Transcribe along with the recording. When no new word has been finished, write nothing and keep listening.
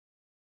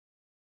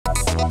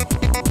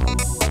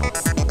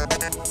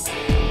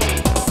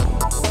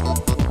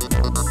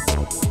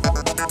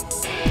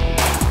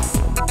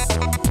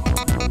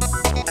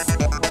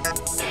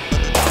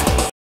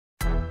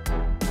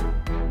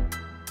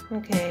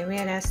Okay, we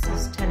had asked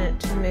this tenant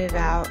to move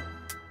out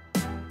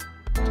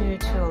due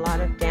to a lot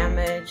of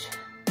damage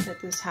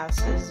that this house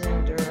has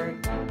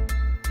endured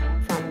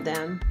from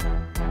them.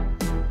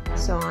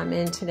 So I'm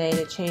in today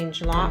to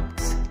change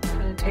locks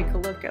and take a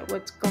look at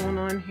what's going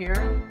on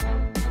here.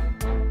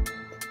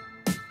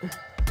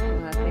 A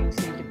lot of things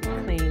need to be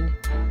cleaned.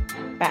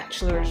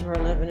 Bachelors were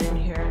living in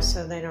here,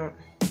 so they don't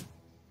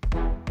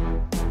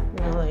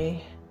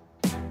really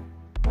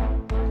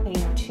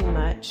clean too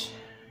much.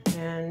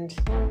 And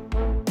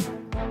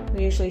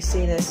we usually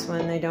see this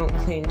when they don't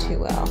clean too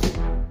well.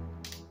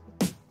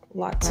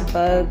 Lots of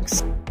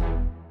bugs.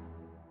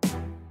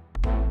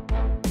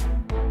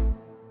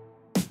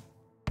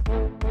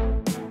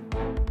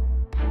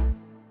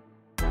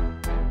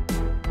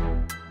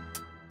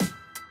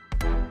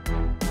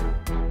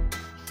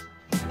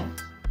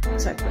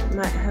 Looks like we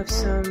might have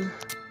some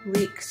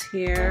leaks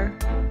here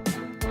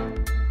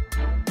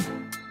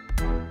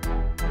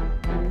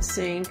in the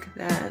sink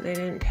that they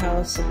didn't tell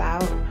us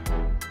about.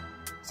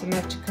 So I'm going to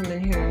have to come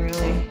in here and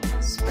really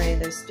spray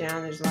this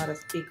down. There's a lot of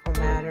fecal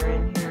matter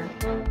in here.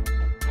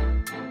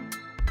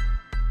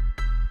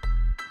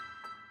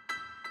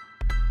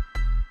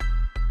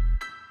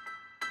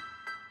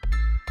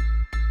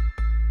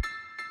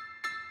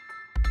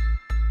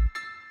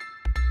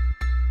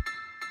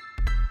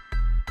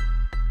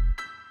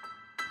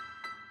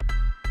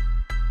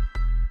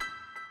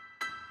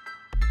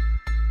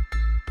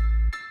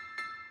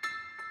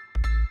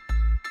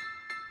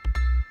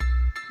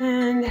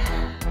 And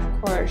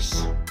of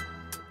course,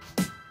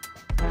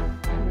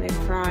 when they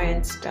fry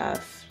and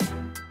stuff,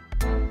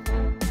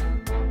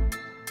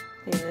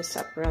 clean this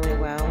up really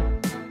well.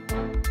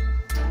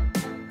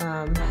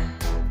 A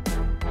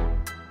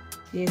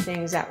few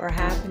things that were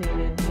happening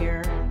in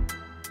here.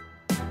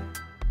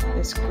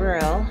 This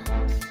grill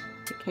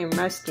became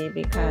rusty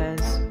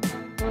because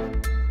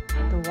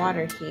the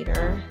water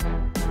heater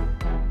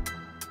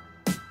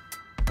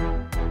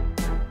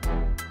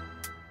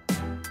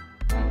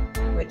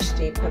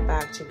Steve put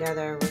back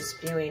together was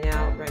spewing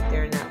out right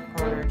there in that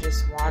corner,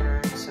 just water,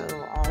 and so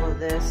all of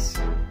this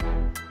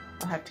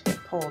will have to get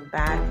pulled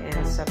back and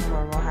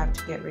subfloor will have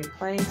to get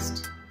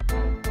replaced.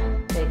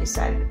 They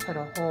decided to put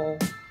a hole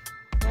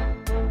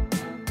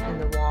in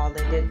the wall.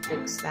 They did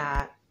fix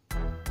that.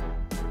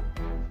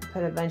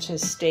 Put a bunch of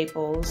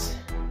staples,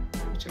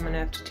 which I'm gonna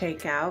have to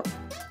take out.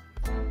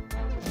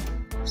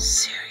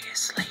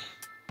 Seriously.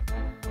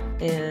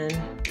 And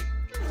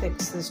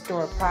fix this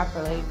door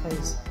properly,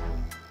 because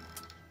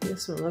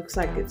this one looks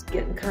like it's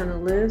getting kind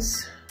of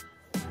loose.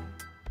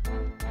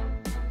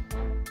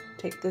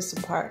 Take this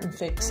apart and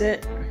fix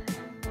it.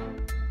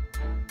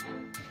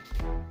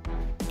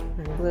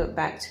 And glue it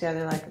back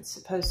together like it's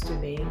supposed to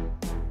be.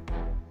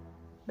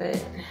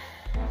 But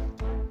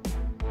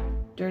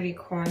dirty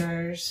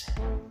corners.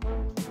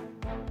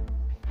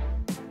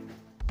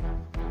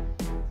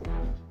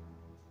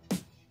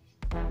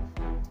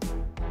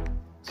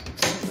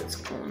 See what's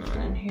going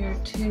on in here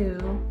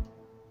too.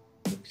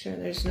 Make sure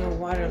there's no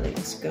water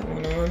leaks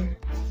going on.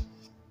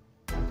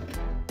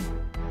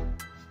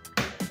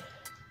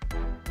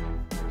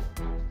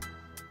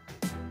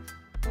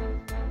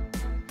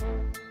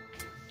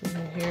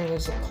 And here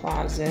was a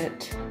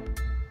closet.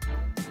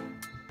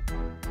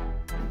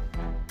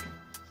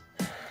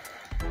 It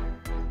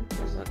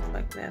does look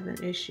like they have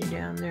an issue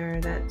down there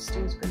that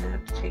Stu's gonna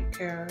have to take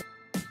care of.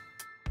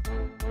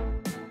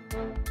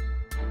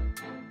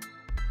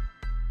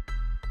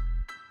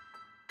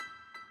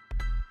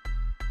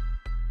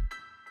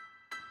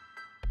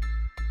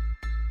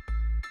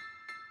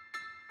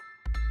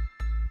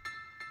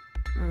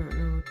 I don't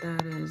know what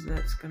that is.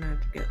 That's gonna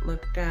have to get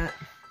looked at.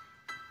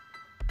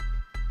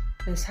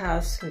 This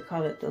house, we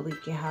call it the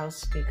leaky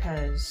house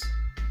because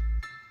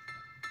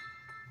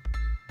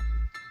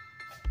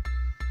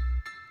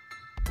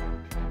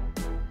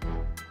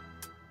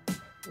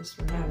this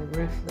one had a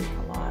roof leak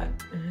a lot,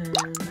 and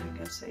I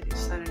guess they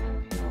decided to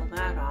peel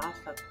that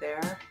off up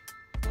there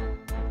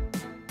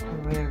for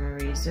whatever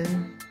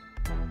reason.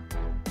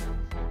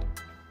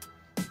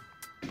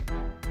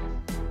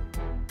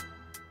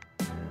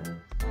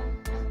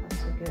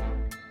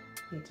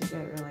 Need to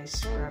get really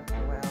scrubbed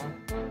well.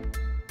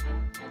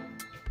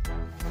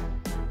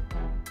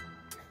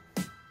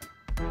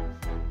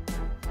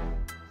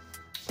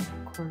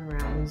 Corner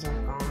rounds are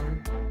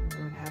gone. I don't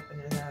know what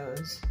happened to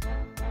those.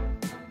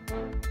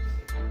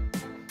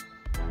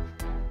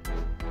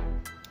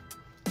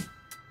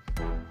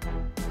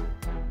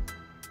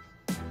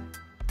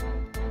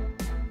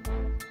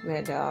 We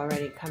had to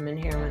already come in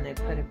here when they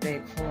put a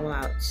big hole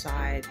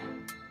outside.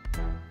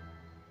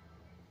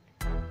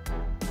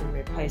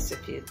 Replace a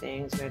few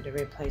things. We had to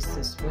replace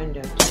this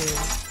window too.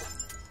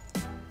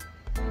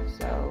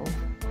 So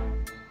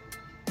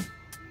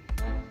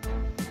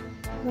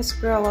this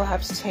grill we'll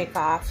have to take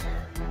off,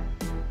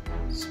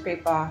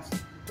 scrape off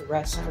the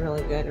rust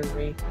really good, and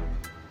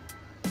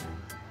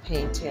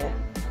paint it.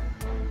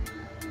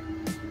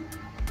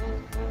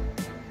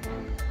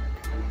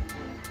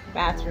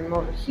 Bathroom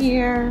over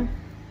here.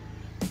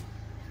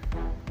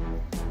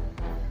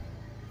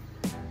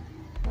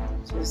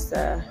 This is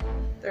the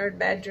third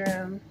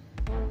bedroom.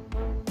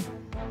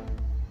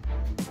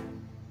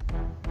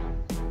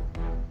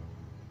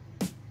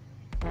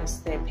 I guess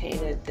they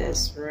painted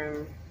this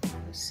room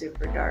a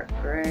super dark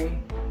gray.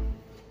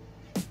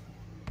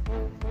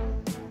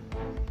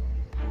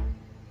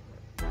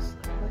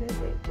 What did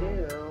they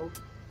do?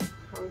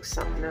 Hung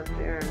something up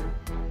there and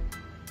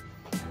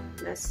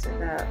messed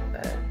it up,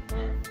 but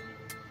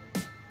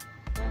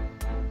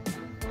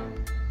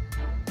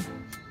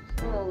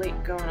there's a little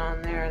leak going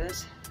on there.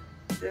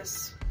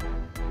 This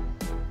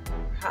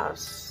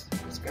house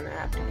is gonna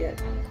have to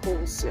get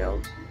cool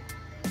sealed.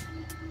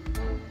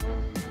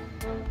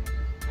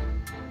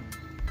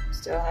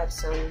 Still have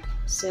some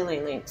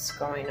ceiling leaks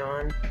going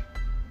on.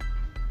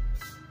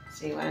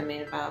 See what I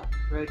mean about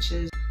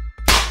roaches?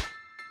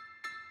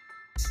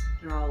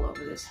 They're all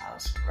over this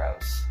house.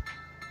 Gross.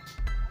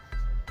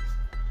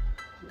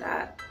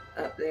 That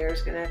up there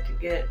is gonna have to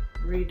get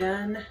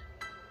redone.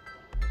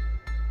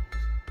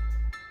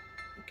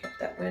 I kept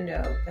that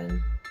window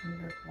open.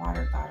 And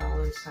water got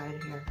all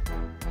inside here.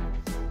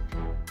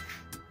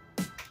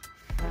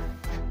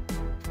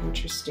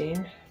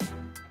 Interesting.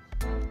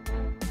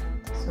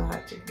 So I'll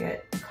have to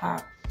get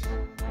caulked,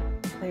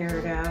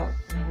 cleared out,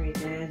 and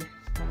redid.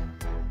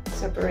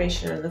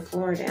 Separation of the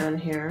floor down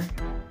here.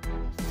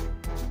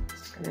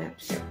 It's gonna have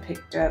to get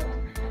picked up.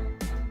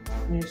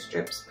 New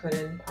strips put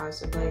in,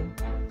 possibly.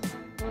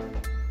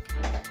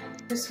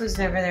 This was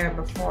never there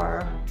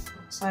before.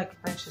 Looks like a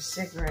bunch of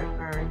cigarette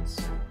burns.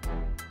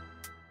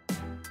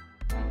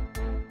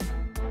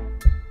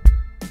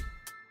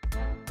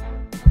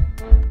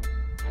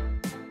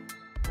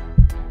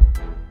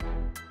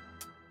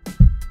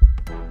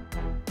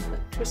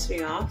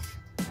 Electricity off.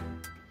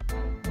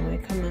 And we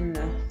come in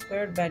the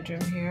third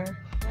bedroom here.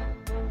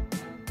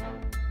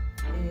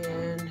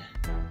 And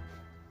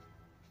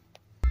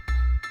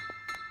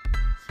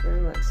this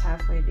room looks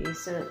halfway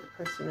decent.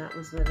 The person that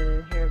was living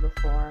in here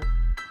before.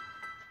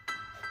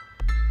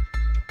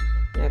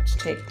 I have to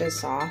take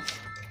this off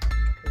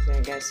because I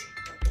guess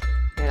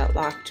he had it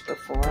locked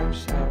before,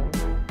 so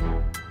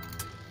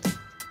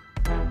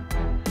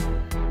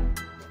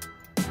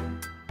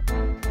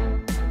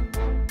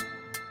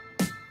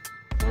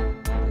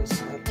this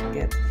have to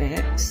get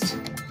fixed.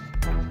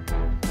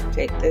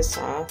 Take this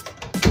off.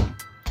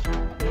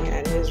 He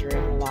had his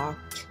room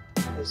locked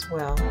as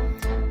well,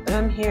 but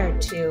I'm here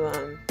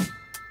to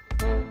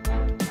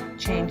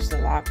change the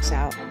locks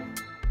out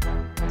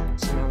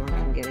so no one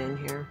can get in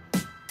here.